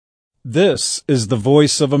This is the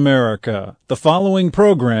voice of America. The following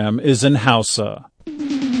program is in Hausa.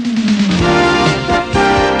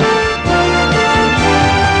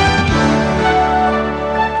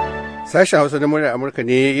 Sashen Hausa na muryar Amurka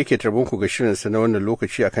ne yake tarbonku ga shirinsa na wannan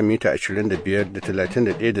lokaci akan mita 25 da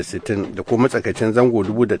 31 da 60 da kuma matsakaicin zango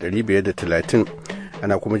 1530.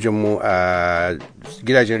 Ana kuma jin mu a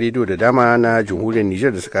gidajen rediyo da dama na jamhuriyar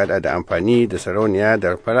Nijar da suka hada da amfani da sarauniya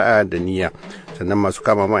da fara'a da niyya. Sannan masu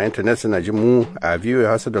kama ma intanet suna jin mu a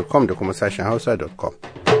voahausa.com da kuma sashen hausa.com.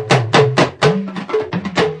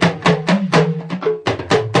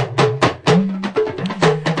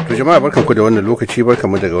 To jama'a barkanku da wannan lokaci,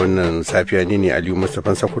 barkanmu daga wannan safiya. Ni ne Aliyu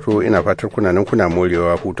Mustapha Sakuto, ina fatar kuna nan kuna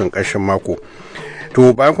morewa hutun ƙarshen mako.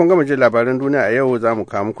 To bayan kun gama jin labaran duniya a yau za mu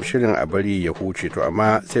kawo muku shirin a bari ya huce, to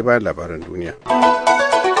amma sai bayan labaran duniya.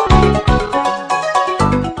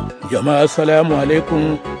 Jama'a assalamu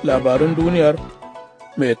alaikum. Labaran duniyar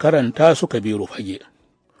mai karanta su Kabiru Fage.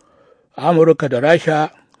 Amurka da Rasha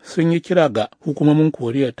sun yi kira ga hukumomin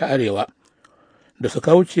Koriya ta Arewa da su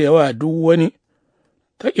kaucewa duk wani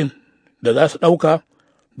taƙin da za su ɗauka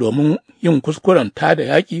domin yin kuskuren tada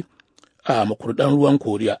yaƙi a makurɗan ruwan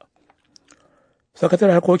Koriya.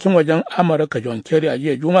 Sakataren harkokin wajen Amurka John Kerry a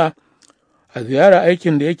jiya Juma'a a ziyara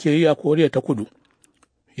aikin da yake yi a Koriya ta Kudu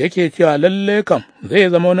yake cewa lalle kam zai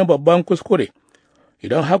zama wani babban kuskure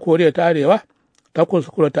idan har Koriya ta Arewa ta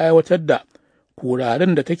kuskura ta aiwatar da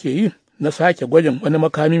kurarin da take yi na sake gwajin wani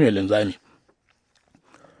makami mai linzami.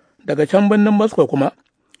 Daga can birnin Moscow kuma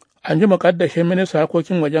an ji mukaddashin ministan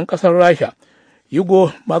harkokin wajen ƙasar Rasha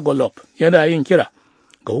Igor Magolov yana yin kira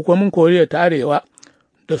ga hukumomin Koriya ta Arewa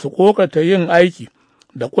da su kokarta yin aiki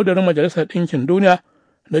da ƙudurin Majalisar Ɗinkin Duniya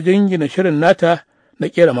na jingina shirin nata na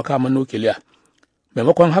ƙera makaman nukiliya.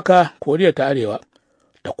 Maimakon haka, Koriya ta Arewa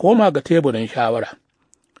ta koma ga teburin shawara.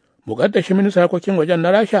 Muƙaddashin ministan harkokin wajen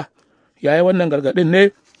na Rasha ya yi wannan gargaɗin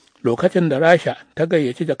ne lokacin da Rasha ta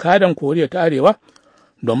gayyaci jakadan Koriya ta Arewa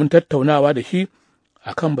domin tattaunawa da shi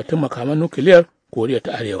akan batun makaman nukiliyar Koriya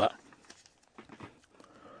ta Arewa.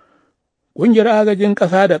 Ƙungiyar agajin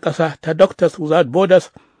ƙasa da ƙasa ta Doctors Without Borders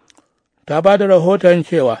ta ba da rahoton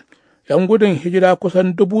cewa ‘yan gudun hijira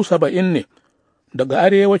kusan 70,000 ne daga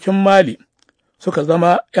arewacin Mali suka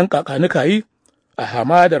zama ‘yan kakanikayi a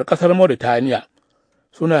hamadar ƙasar Mauritaniya,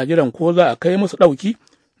 suna jiran ko za a kai musu ɗauki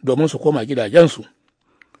domin su koma gidajensu.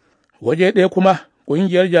 Waje ɗaya kuma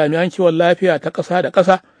ƙungiyar jami'an kiwon lafiya ta ƙasa da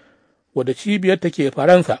ƙasa wadda cibiyar take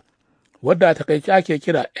Faransa, wadda a takaice ake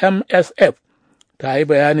kira MSF, ta yi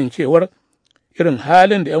bayanin cewar irin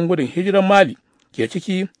halin da ‘yan gudun hijiran Mali ke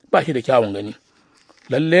ciki ba shi da kyawun gani.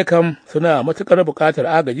 Lalle kam suna matuƙar buƙatar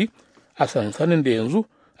agaji a sansanin da yanzu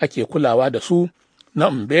ake kulawa da su na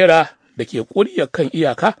Mbera da ke ƙuryar kan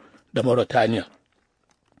iyaka da Mauritania.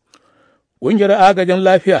 Ƙungiyar agajin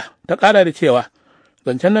lafiya ta ƙara da cewa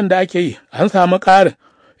zancen nan da ake yi an samu ƙarin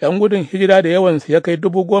 ‘yan gudun hijira da yawansu ya kai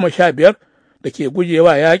 15,000 da ke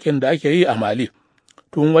gujewa yakin da ake yi a Mali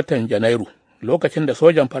tun watan Janairu, lokacin da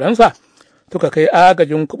sojan Faransa suka kai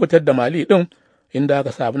agajin kubutar da Mali ɗin, inda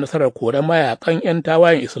aka samu nasarar koren mayakan 'yan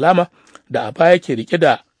tawayen Islama da a baya ke rike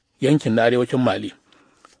da yankin na arewacin Mali.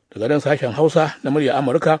 Daga nan sashen Hausa na murya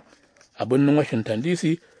Amurka a birnin Washington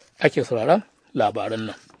DC ake sauraron labaran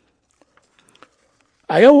nan.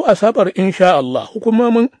 A yau Asabar insha Allah,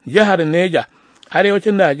 hukumomin jihar Neja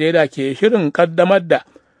arewacin Najeriya ke shirin kaddamar da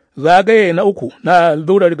zagaye na uku na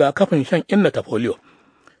allurar rigakafin shan inna ta polio.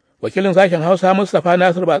 Wakilin sashen Hausa Mustapha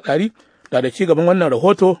Nasir Batsari da ci gaban wannan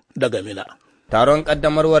rahoto daga Mina. Taron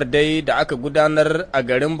ƙaddamarwar dai da aka gudanar a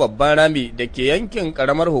garin Babban Rami da ke yankin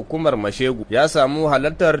ƙaramar hukumar Mashegu ya samu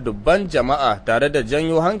halartar dubban jama'a tare da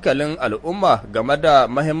janyo hankalin al'umma game da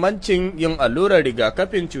mahimmancin yin allurar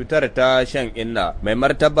rigakafin cutar ta shan inna. Mai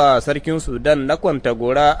martaba sarkin Sudan na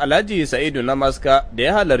Kwantagora Alhaji Sa'idu na Maska da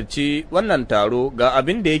ya halarci wannan taro ga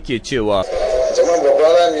abin da yake cewa. Jama'an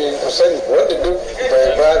Babban Rami ku sani wanda duk bai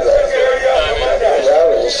ba da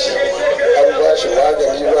yaron shi an ba shi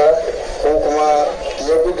magani ba ko kuma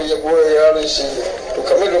ya gudu ya goya yaron shi, to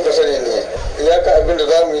kamar da ka sani ne iyaka abin da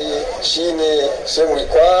za mu yi shine sai mu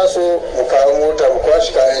kwaso mu kawo mota mu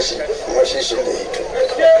kwashi kayan shi kuma shi da hito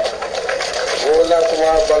gona kuma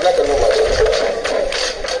ba za ka noma ta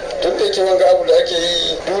tun da yake wanga abu da ake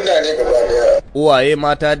yi duna ne gaba daya. Uwaye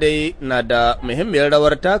mata dai na da muhimmiyar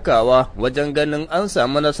rawar takawa wajen ganin an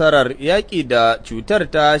samu nasarar yaƙi da cutar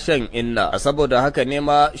ta shan inna. Saboda haka ne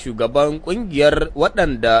ma shugaban ƙungiyar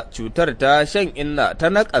waɗanda cutar ta shan inna ta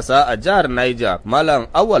naƙasa a jihar Niger, Malam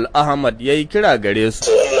Awal Ahmad ya yi kira gare su.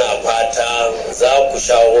 Ina fata za ku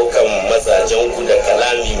shawo kan mazajenku da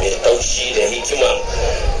kalami mai taushi da hikima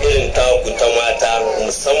irin taku ta mata,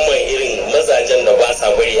 musamman irin mazajen da ba sa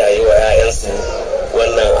bari a yi wa 'ya'yansu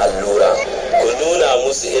wannan allura. Ku nuna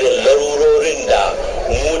musu irin larurorin da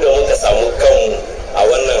mu da muka samu kanmu a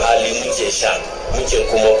wannan hali muke sha, muke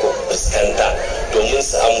kuma ku fuskanta, domin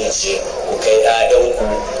su amince ku kai 'ya'yanku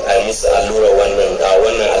a yi musu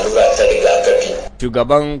wannan allura ta rigakafi.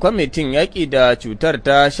 Shugaban kwamitin yaƙi da cutar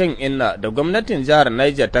ta shan inna da gwamnatin jihar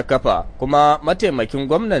Niger ta kafa, kuma mataimakin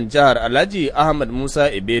gwamnan jihar Alhaji Ahmad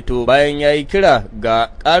Musa Ibeto, bayan ya yi kira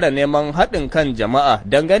ga ƙara neman haɗin kan jama'a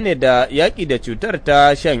dangane da yaƙi da cutar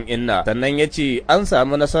ta shan inna, sannan ya ce an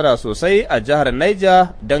samu nasara sosai a jihar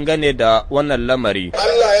Niger dangane da wannan lamari.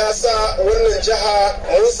 Allah ya sa wannan jiha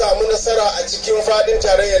mun samu nasara a cikin faɗin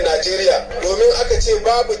tarayyar Najeriya, domin aka ce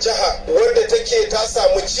babu jiha wadda take ta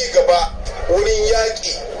samu ci gaba wurin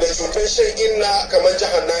yaƙi da cutar shan inna kamar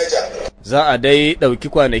jihar Niger. Za a dai ɗauki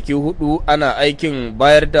kwanaki 4 ana aikin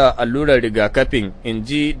bayar da allurar rigakafin, in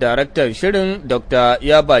ji daraktan shirin Dr.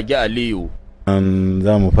 Yabagi Aliyu.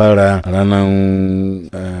 Za mu fara ranar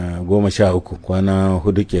 13 kwana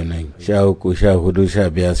 4 kenan, 13, 14,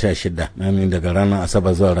 15, 16 nan daga ranar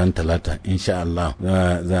Asabar zuwa ran Talata, insha Allah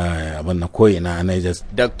za a abin na ko'ina a Niger.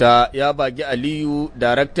 Dr. Yabagi Aliyu,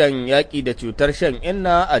 daraktan yaƙi da cutar shan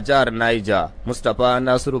inna a jihar Niger. Mustapha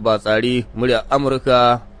Nasiru Batsari, murya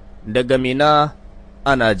Amurka daga Mina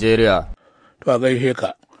a Najeriya. To a gaishe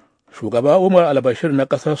ka, shugaba Umar al-Bashir na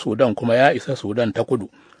ƙasar Sudan kuma ya isa Sudan ta kudu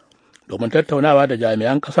domin tattaunawa da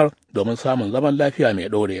jami'an kasar domin samun zaman lafiya mai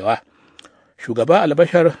ɗorewa. Shugaba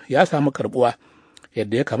Albashar ya samu karbuwa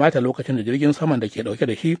yadda ya kamata lokacin da jirgin saman da ke ɗauke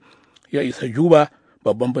da shi ya isa Juba,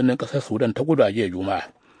 babban birnin ƙasar Sudan ta kudu a jiya Juma'a.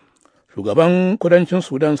 Shugaban kudancin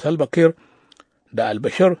Sudan Salva Kiir da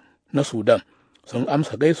Albashir na Sudan sun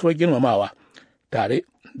amsa gaisuwar girmamawa tare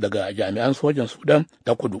daga jami'an sojan Sudan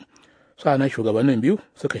ta kudu. Sa'annan shugabannin biyu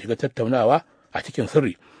suka shiga tattaunawa a cikin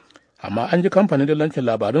sirri. Amma an ji kamfanin dillancin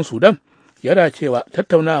labarun Sudan yana cewa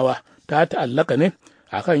tattaunawa ta ta'allaka ne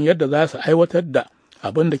akan yadda za su aiwatar da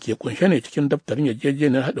abin da ke kunshe ne cikin daftarin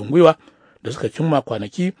yarjejeniyar haɗin gwiwa da suka cimma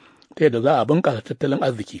kwanaki ta yadda za a bunƙasa tattalin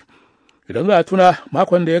arziki. Idan za a tuna,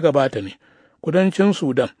 makon da ya gabata ne kudancin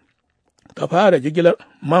Sudan ta fara jigilar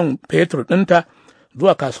man fetur ɗinta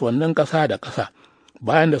zuwa kasuwannin ƙasa da ƙasa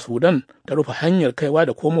bayan da Sudan ta rufe hanyar kaiwa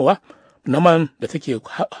da komowa na man da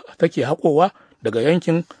take haƙowa daga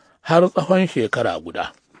yankin har tsawon shekara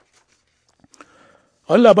guda.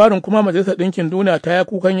 Wani labarin kuma Majalisar Ɗinkin Duniya ta yi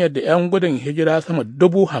kukan yadda 'yan gudun hijira sama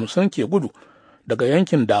 50,000 ke gudu daga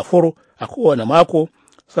yankin Darfur a kowane mako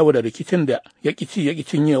saboda rikicin da ya ƙi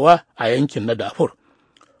cinyewa a yankin na Darfur.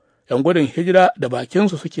 'Yan gudun hijira da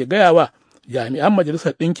bakinsu suke gaya wa jami'an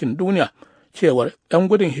Majalisar Ɗinkin Duniya cewar 'yan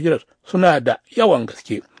gudun hijirar suna da yawan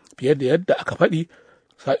gaske fiye da yadda aka faɗi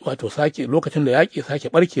lokacin da yaƙi sake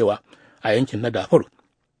ɓarkewa a yankin na Darfur.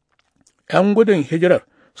 'Yan gudun hijirar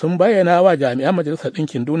sun bayyana wa jami'an Majalisar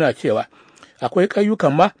Ɗinkin Duniya cewa akwai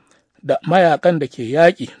ƙayyukan ma da mayakan da ke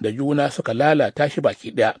yaƙi da juna suka lalata shi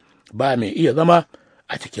baki ɗaya, ba mai iya zama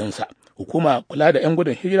a cikinsa. Hukuma kula da 'yan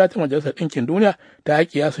gudun hijira ta Majalisar Ɗinkin Duniya ta yi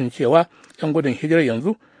kiyasin cewa 'yan gudun hijirar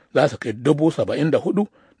yanzu za su kai 74,000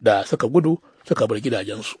 da suka gudu suka bar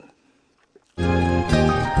gidajensu.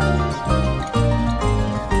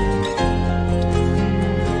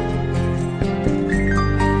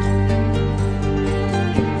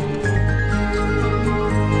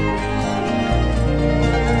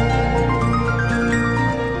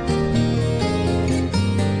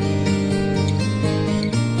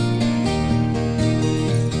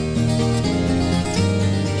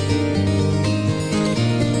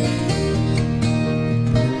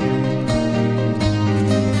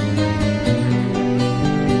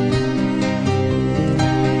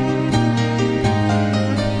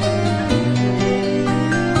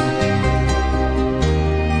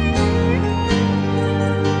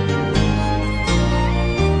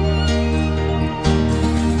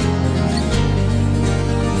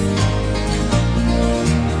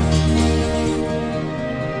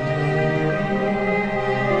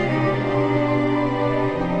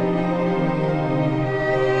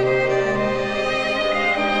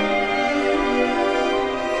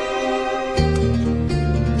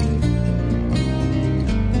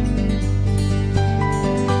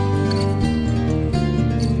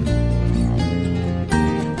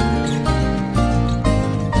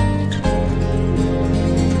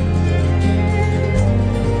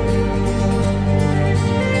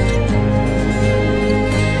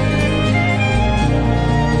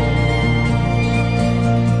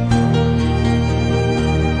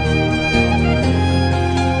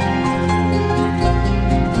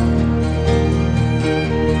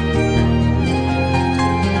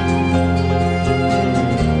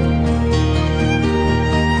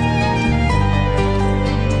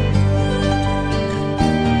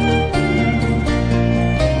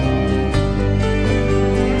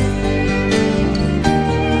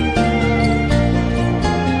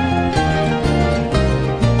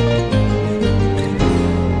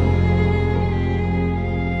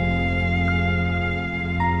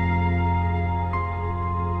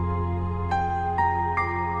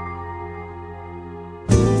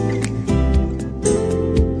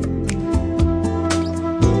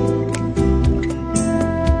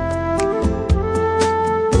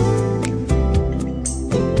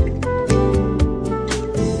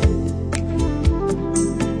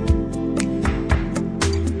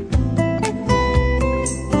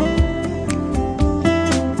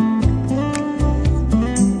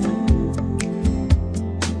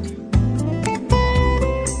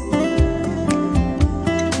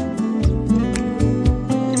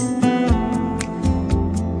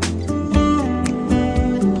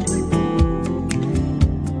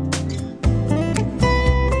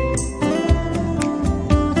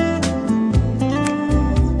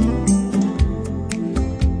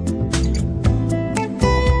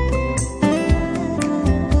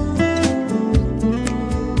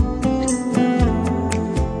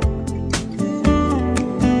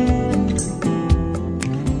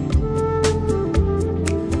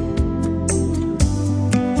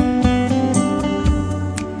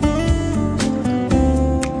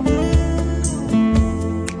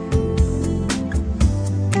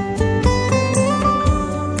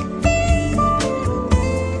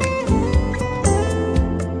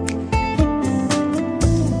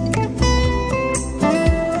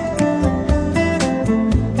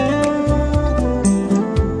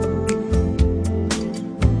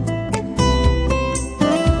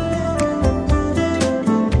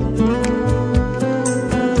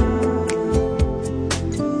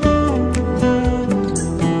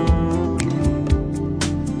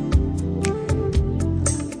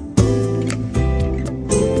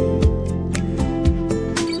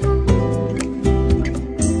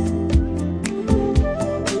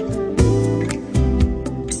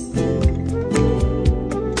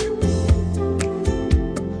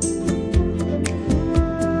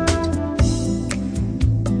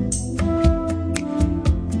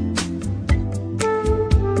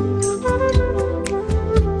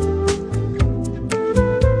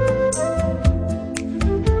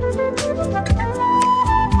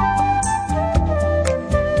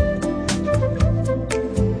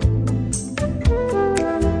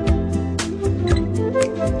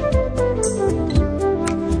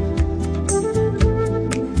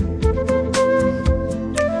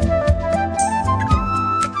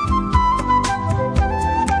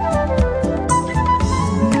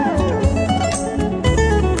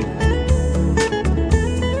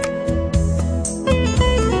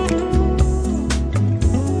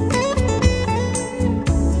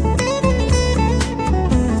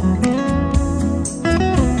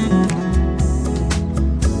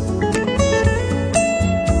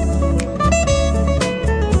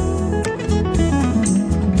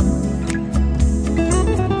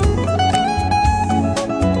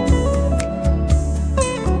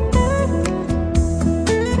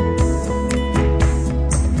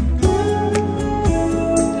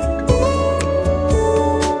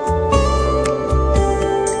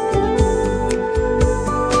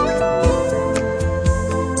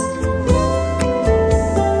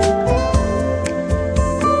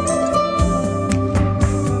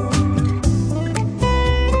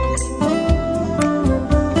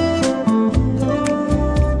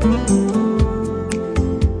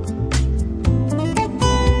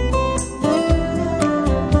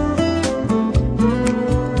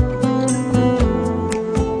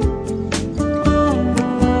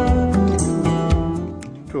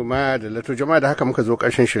 To ma da lato jama'a da haka muka zo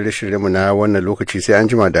ƙarshen shirye-shiryenmu na wannan lokaci sai an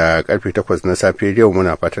jima da karfe 8 na safe yau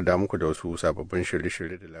muna fatar da muku da wasu sababbin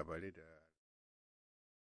shirye-shirye da labarai da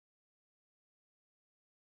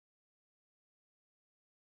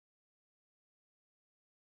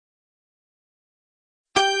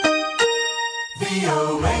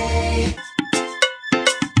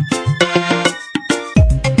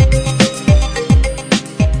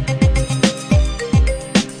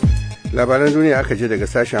labaran duniya aka je daga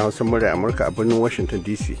sashen hausa murya amurka a birnin washington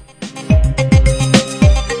dc.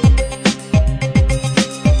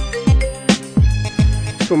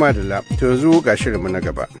 Tuma da la, to yanzu ga shirinmu na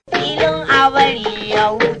gaba. Filin abari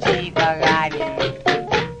ya wuce gagari.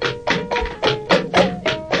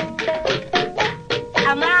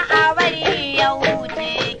 Amma abari ya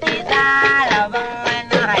wuce ki zalaban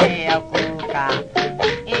wani haya kuka.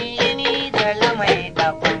 Injini da lamai da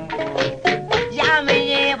kunku.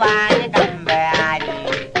 Jami'ai ba ni kan bayani.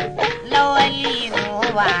 Lawali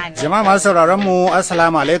ba ni. Jama'a masu sauraron mu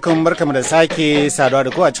assalamu alaikum, barkamu da sake saduwa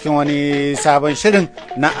da ku a cikin wani sabon shirin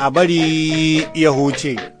na a bari ya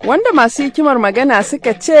huce. Wanda masu hikimar magana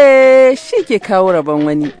suka ce shi ke kawo rabon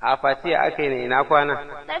wani. A Fatiya aka yi ne ina kwana?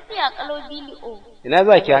 Lafiya kalau Bili'o. Ina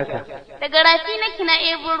za ki haka? Daga rafi nake na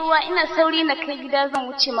ebo ruwa ina sauri na kai gida zan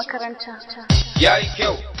wuce makaranta. Ya yi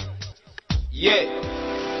kyau. Ye.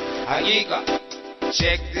 Hakika.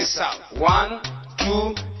 Check this out. 1,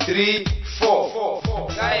 2, 3, 4.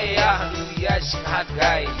 Gaye ya hannu ya shiga har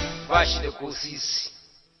gaye ba shi da ko sisi.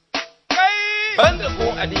 Banda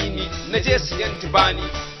ko anini na je siyan tibani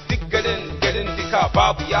duk garin duka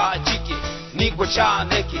babu ya cike ni ko sha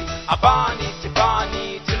nake a bani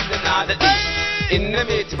tibani tun da na daɗe in na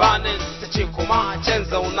mai tibanin ta ce kuma can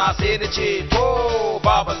zauna sai na ce to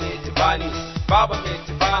baba mai tibanin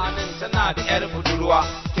tana da yar budurwa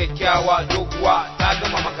kyakkyawa doguwa ta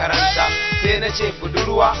gama makaranta sai na ce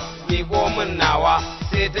budurwa mai komin nawa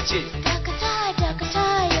sai ta ce dakata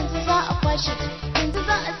yanzu za a kwashe yanzu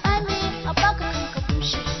za a tsame a baka kanka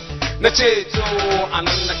bushe. Na ce to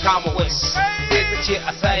anan na kama west sai ta ce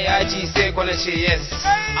a sa yaji sai ko na ce yes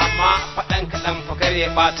amma faɗan kaɗan fakar ya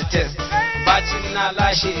ɓata test bacin na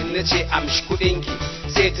lashe na ce amshi kuɗinki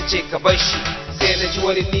sai ta ce ka bar shi sai na ji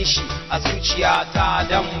wani nishi a zuciya ta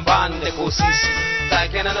dan ban da ko sisi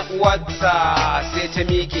take na uwarta sai ta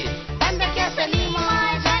miƙe Banda ke Salima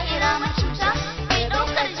da'ira macuta mai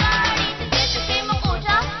ɗaukar jari ta je ta kai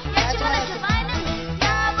makota ya ci mana tubanin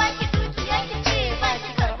ya baki dukiya ki ce ba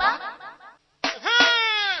ki karɓa.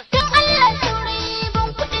 Don Allah saurayi ban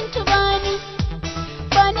kuɗin tubani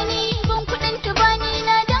ba na ni ban kuɗin tubani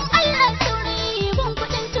na don Allah saurayi ban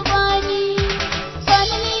kuɗin tubani ba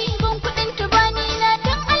na ni ban kuɗin tubani na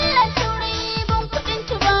don Allah saurayi ban kuɗin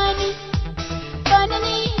tubani ba na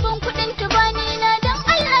ni ban kuɗin tubani na don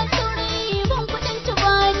Allah saurayi ban kuɗin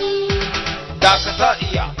tubani. Da ka ta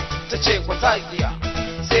iya ta ce ku ta iya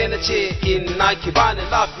sai na ce inna ki bani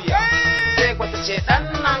lafiya sai ku ta ce dan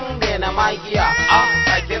nan da na magiya a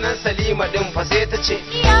take nan Salima din fa sai ta ce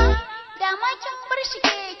iya da ma kin bar shi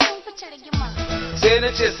ke kin fice rigima sai na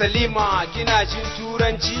ce Salima kina jin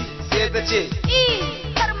turanci sai ta ce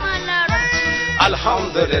har ma larabci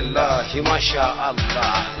alhamdulillah masha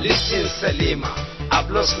Allah listen Salima I've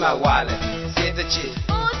lost my wallet sai ta ce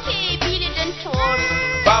okay Billy dan toro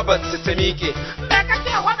babar ta miƙe da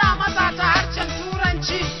kake wada masa ta harshen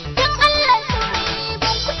turanci don Allah saurayi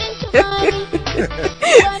ban kuɗin tubani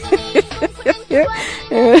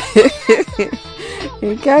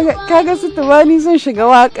kaga su tubani sun shiga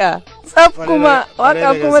waka tsaf kuma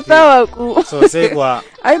waka kuma ta waku sosai kuwa.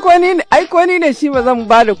 Aiko ni da shi ba zan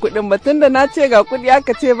ba da kuɗin ba tunda na ce ga kuɗi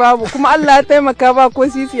aka ce babu kuma Allah ya taimaka ba ko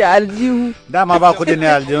sisi a aljihu. Dama ba kuɗi ne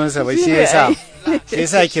a aljihunsa ba shi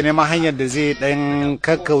yasa ke neman hanyar da zai dan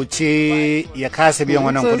kakkauce ya kasa biyan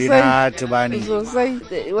wannan kuɗi na tubani. Sosai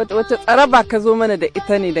wata tsaraba ka zo mana da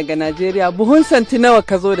ita ne daga Najeriya buhun santi nawa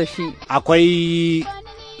ka zo da shi. Akwai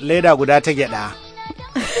leda guda ta gyada.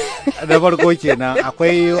 Da farko kenan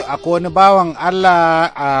akwai wani bawan Allah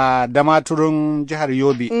a Damaturin jihar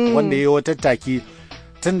Yobe wanda ya yi wata taki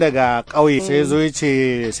tun daga ƙauye sai zo ya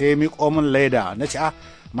ce sai ya miƙo min leda na ce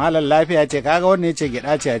malam lafiya ce kaga wannan ya ce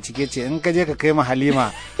gyaɗa ce a cike ce in ka je ka kai ma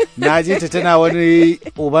Halima na je ta tana wani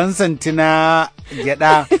uban santina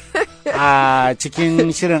gyaɗa a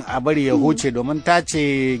cikin shirin a bari ya huce domin ta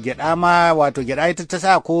ce gyada ma wato gyada ita ta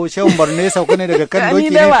sa ko shehun Borno ya sauka ne daga kan doki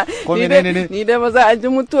ne ko menene ne ni da ba za a ji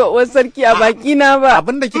mutuwa uwar sarki a baki na ba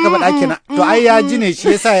abinda kika faɗa kenan to ai ya ji ne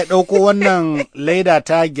shi yasa ya ɗauko wannan laida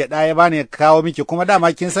ta gyada ya bani ya kawo miki kuma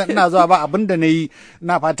dama kin san ina zuwa ba abinda nayi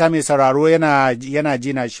ina fata mai sauraro yana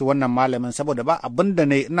ji na shi wannan malamin saboda ba abinda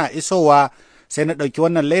nayi ina isowa sai na ɗauki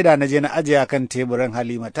wannan leda na je na ajiye a kan teburin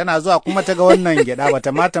Halima. Tana zuwa kuma ta ga wannan gyaɗa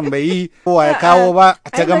bata ma tambayi kowa ya kawo ba,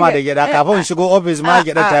 ta gama da gyaɗa kafin shigo ofis ma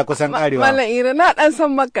gyaɗa ta kusan karewa. Malam Ira na ɗan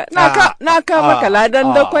san maka, na ka maka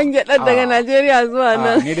ladan dakon gyaɗar daga Najeriya zuwa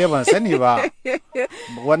nan. Ni dai ban sani ba.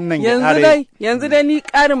 Wannan gyaɗa yanzu dai ni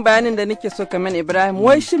ƙarin bayanin da nake so kamar Ibrahim,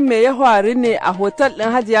 wai shin me ya faru ne a hotel ɗin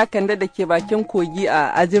Hajiya Kande da ke bakin kogi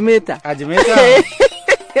a Ajimeta? Ajimeta?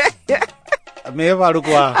 Me ya faru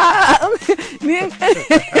kuwa?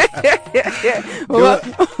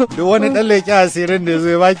 Duk wani ɗan leƙi asirin da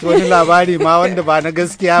zai baki wani labari ma wanda ba na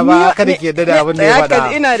gaskiya ba kada ke da abin da ya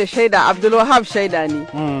faɗa. Ina da shaida, Abdulwahab shaida ne,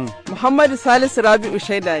 Muhammadu Salisu Rabi'u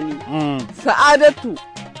shaida ne, Sa'adatu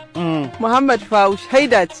Muhammad Fawu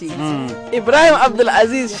shaida ce, Ibrahim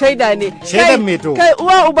Abdulaziz shaida ne. Shaidan me to? Kai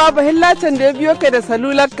uwa uba bahillacin da ya biyo ka da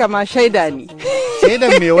salular kama shaida ne.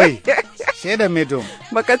 Shaidan me wai? Shaidan me to?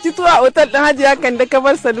 Baka ci tuwa a otal ɗin Hajiya kan da ka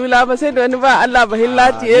bar salula ba sai da wani ba Allah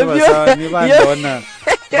bahillaci ya biyo ka. Ni ba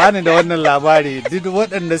ni da wannan labari. Duk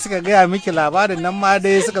waɗanda suka gaya miki labarin nan ma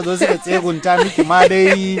dai suka zo suka tsegunta miki ma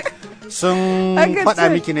dai sun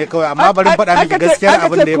faɗa miki ne kawai, amma bari faɗa miki gaskiyar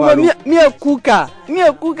abin da ya faru.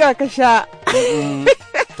 Miyar kuka ka sha.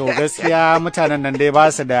 To gaskiya mutanen nan dai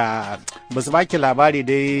ba su baki labari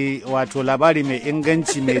dai, wato labari mai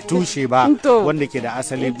inganci mai tushe ba wanda ke da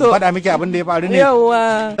asali. Faɗa miki abin da ya faru ne.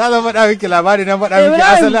 Yawa. Za zan faɗa miki labari na faɗa miki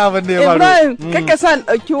asali abin da ya faru. Ibrahim, kaka sa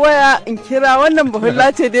ɗauki waya in kira wannan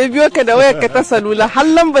bahulla ce da ya biyo ka da wayar ka ta salula,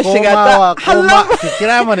 hallan ba shiga ta. Hallan ba. Ki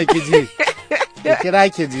kira mana ki ji. Ki kira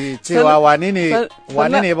ki ji cewa wane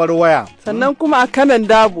ne bar waya. Sannan kuma a kanan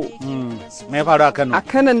dabo. Me ya faru a Kano? A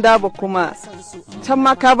kanan dabo kuma can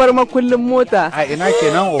ma ka bar makullin mota. A ina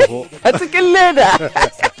kenan oho? A cikin leda.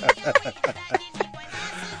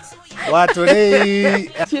 Wato dai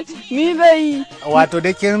ni dai wato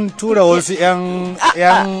dai kin tura wasu yan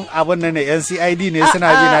abun nan ne yan CID ne suna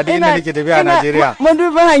bi na da inda nake tafiya a Najeriya.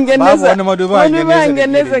 Madubin hangen nesa. Babu wani madubin hangen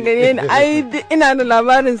nesa gare ni. Ai ina da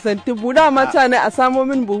labarin santi buda mata ne a samo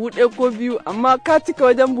min buhu ɗaya ko biyu amma ka cika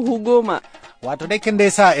wajen buhu 10. Wato dai kin dai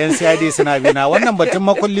sa yan CID suna bi na wannan batun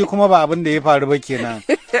makulli kuma ba abin da ya faru ba kenan.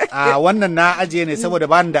 A wannan na ajiye ne saboda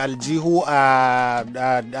ba ni da aljihu a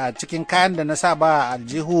cikin kayan da na sa ba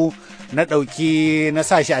aljihu na ɗauki na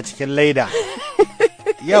sa shi a cikin laida.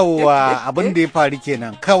 Yauwa abin da ya faru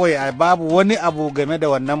kenan kawai babu wani abu game da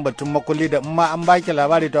wannan batun makulli da in ma an baki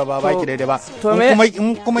labari to ba baki daidai ba.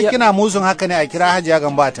 In kuma kina musun haka ne a kira Hajiya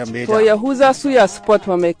Gambo a tambaye ta. To Yahuza suya sport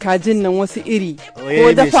wa mai kajin nan wasu iri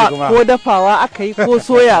ko dafawa aka yi ko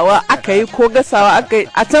soyawa aka yi ko gasawa aka yi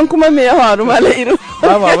a can kuma me ya faru Malam Iru?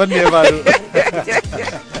 Babu abin da ya faru.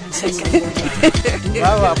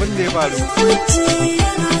 Babu abin da ya faru.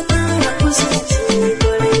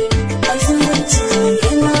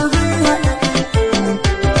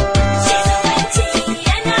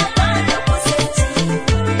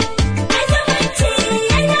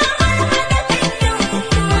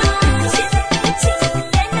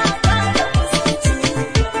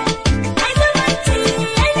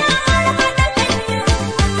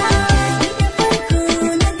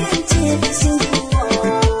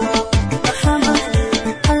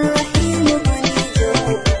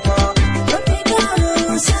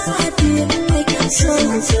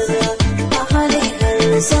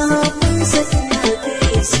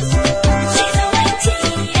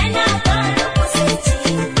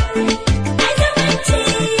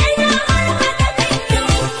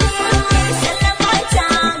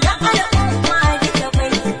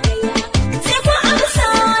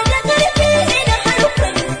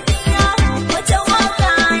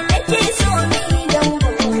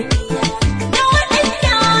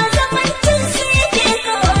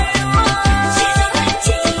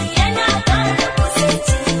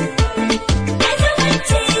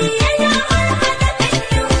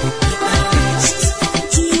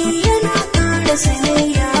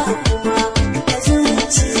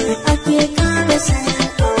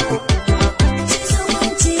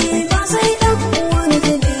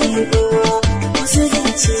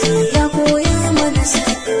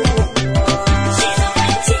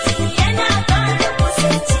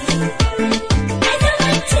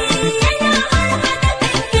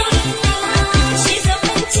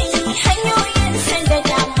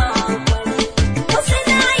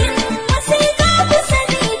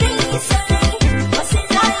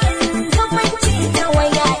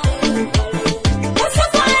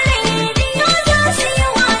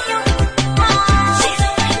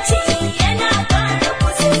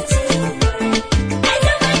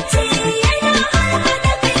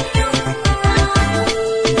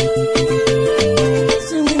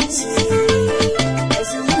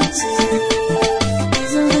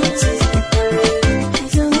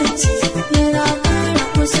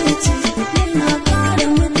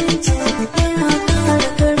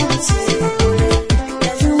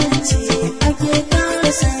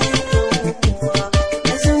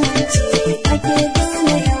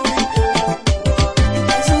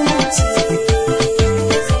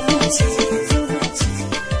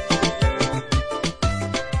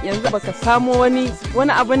 baka samo wani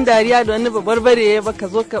abin dariya da wani babarbare ya baka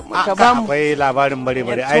zo ka ba mu. Akwai labarin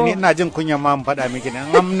bare ai ni ina jin kunyan ma mun faɗa miki ne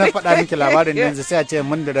an na faɗa miki labarin yanzu sai a ce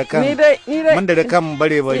mun da kan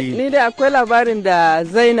bare ni dai akwai labarin da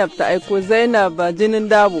Zainab ta aiko, Zainab jinin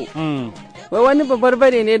dabo wai wani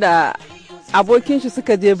babarbare ne da abokin shi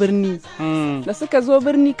suka je birni da suka zo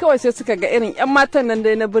birni kawai sai suka ga irin 'yan matan nan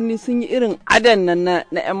dai na birni sun yi irin adan nan na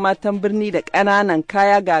 'yan matan birni da ƙananan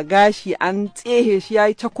kaya ga gashi an tsehe shi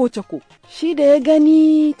ya yi cako-cako. Shi da ya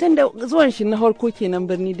gani tun da zuwan shi na harko kenan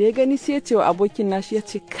birni da ya gani sai ya ce wa abokin nashi ya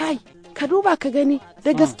ce kai ka duba ka gani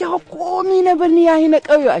da gaske komi na birni ya yi na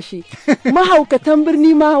ƙauye ashe mahaukatan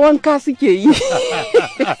birni ma wanka suke yi.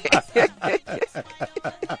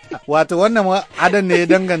 Wato wannan adan ne ya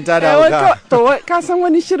danganta da hauka. To ka san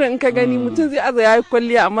wani shirin in ka gani mutum zai aza ya yi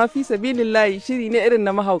kwalliya amma fi sabilillahi shiri ne irin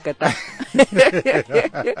na mahaukata.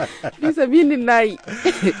 Fi sabilillahi.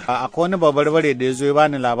 Akwai wani babarbare da ya zo ya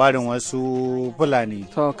bani labarin wasu Fulani.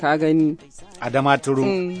 To ka gani. A Damaturu.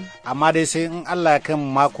 Amma dai sai in Allah ya kai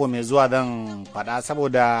mako mai zuwa zan faɗa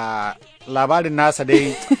saboda labarin nasa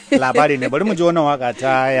dai labari ne. Bari mu ji wannan waka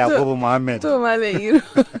ta Yakubu Muhammad. To Malam Iro.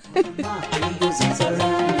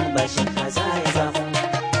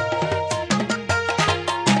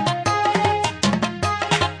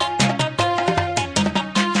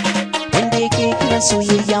 Wanda yake kiran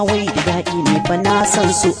soyayya wai da daɗi ne fa na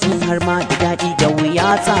san su in har ma da daɗi da wuya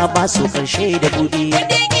ta ba su karshe da buɗe.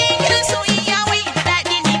 Wanda yake kiran soyayya wai da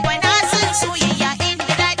daɗi ne fa na san soyayya in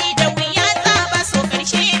da daɗi da wuya ta ba su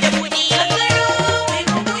karshe da buɗe.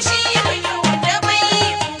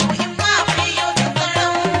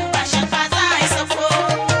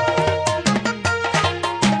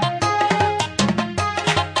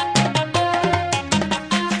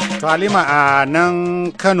 To Halima a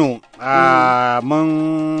nan Kano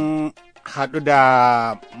mun haɗu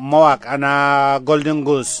da mawaƙa na Golden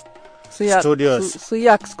Goose Studios. Su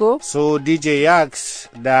Yax ko? Su DJ Yax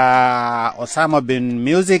da Osama bin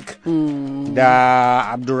Music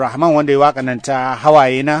da Abdulrahman wanda ya waƙa nan ta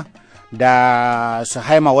Hawaye na da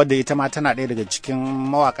Suhaima wadda ita ma tana ɗaya daga cikin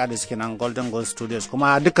mawaka da suke nan Golden Gold Studios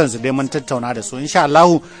kuma dukansu dai mun tattauna da su insha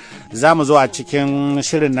Allah za mu zo a cikin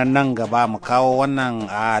shirin nan gaba mu kawo wannan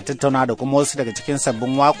a tattauna da kuma wasu daga cikin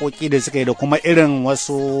sabbin waƙoƙi da suka yi da kuma irin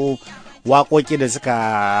wasu waƙoƙi da suka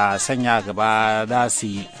sanya gaba za su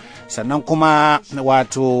yi sannan kuma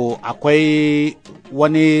wato akwai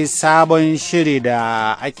wani sabon shiri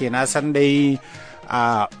da ake nasan dai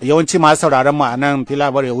yawanci masu sauraron mu a nan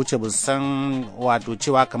filabar ya wuce san wato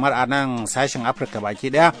cewa kamar a nan sashen Afirka baki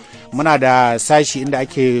daya muna da sashi inda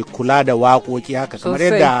ake kula da waƙoƙi haka kamar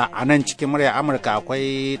yadda a nan cikin murya Amurka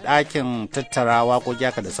akwai ɗakin tattara waƙoƙi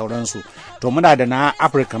haka da sauransu to muna da na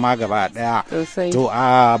Afirka ma gaba daya to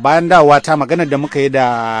bayan dawowa ta magana da muka yi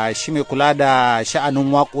da shi mai kula da sha'anin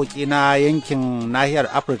waƙoƙi na yankin nahiyar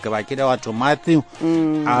Afirka baki daya wato Matthew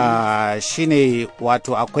shine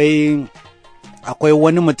wato akwai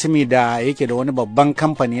wani mutumi da yake da wani babban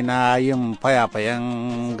kamfani na yin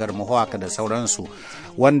fayafayen garmaho haka da sauransu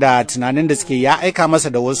wanda tunanin da suke ya aika masa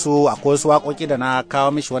da akwai wasu waƙoƙi da na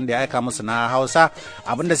kawo mishi wanda ya aika musu na Hausa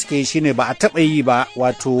abinda suke yi shine ba a taɓa yi ba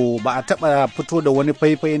wato ba a taɓa fito da wani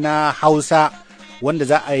faifai na Hausa wanda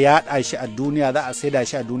za a yaɗa shi a duniya za a saida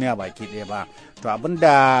shi a duniya baki ɗaya ba to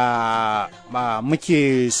abinda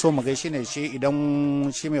muke so mu ga shine shi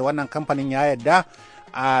idan shi mai wannan kamfanin ya yarda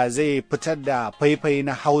zai fitar da faifai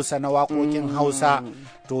na Hausa na waƙoƙin Hausa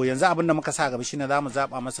to yanzu abin da muka sa gaba shine zamu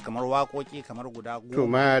zaba masa kamar waƙoƙi kamar guda 10 to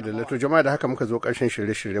ma da lato jama'a da haka muka zo ƙarshen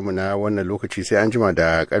shirye-shirye mu na wannan lokaci sai an jima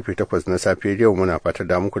da karfe 8 na safe yau muna fata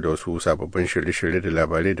da muku da wasu sababbin shirye-shirye da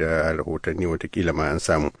labarai da rahotanni watakila ma an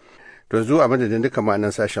samu to yanzu a madadin duka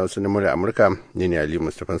ma'anan sashen Hausa na murya Amurka ne Ali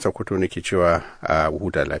Mustapha Sokoto nake cewa a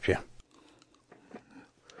huta lafiya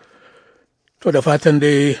to da fatan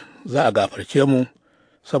dai za a gafarce mu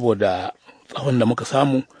saboda tsawon da muka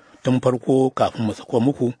samu tun farko kafin mu sako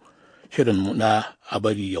muku shirinmu na a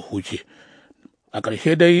bari ya huce. A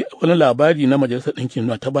ƙarshe dai wani labari na Majalisar Ɗinkin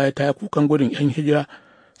Duniya ta baya ta yi kukan gudun 'yan hijira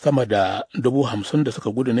sama da 50,000 da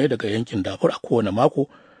suka gudu ne daga yankin Darfur a kowane mako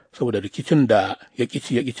saboda rikicin da ya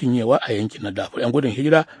ƙici cinyewa a yankin na Darfur. 'Yan gudun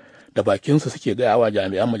hijira da bakinsu suke gaya wa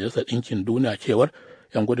jami'an Majalisar Ɗinkin Duniya cewar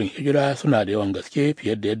 'yan gudun hijira suna da yawan gaske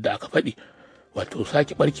fiye da yadda aka faɗi. Wato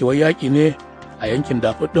sake ɓarkewar yaƙi ne a yankin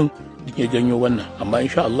Darfur ɗin da ke janyo wannan amma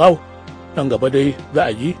insha Allah nan gaba dai za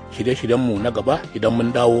a ji shirye-shiryenmu na gaba idan mun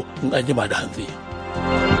dawo in an jima da hantsi.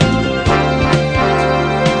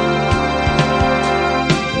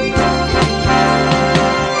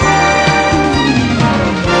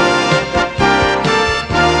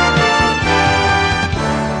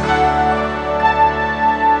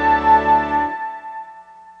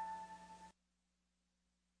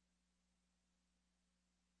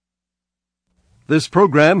 This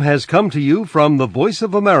program has come to you from the Voice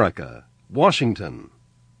of America, Washington.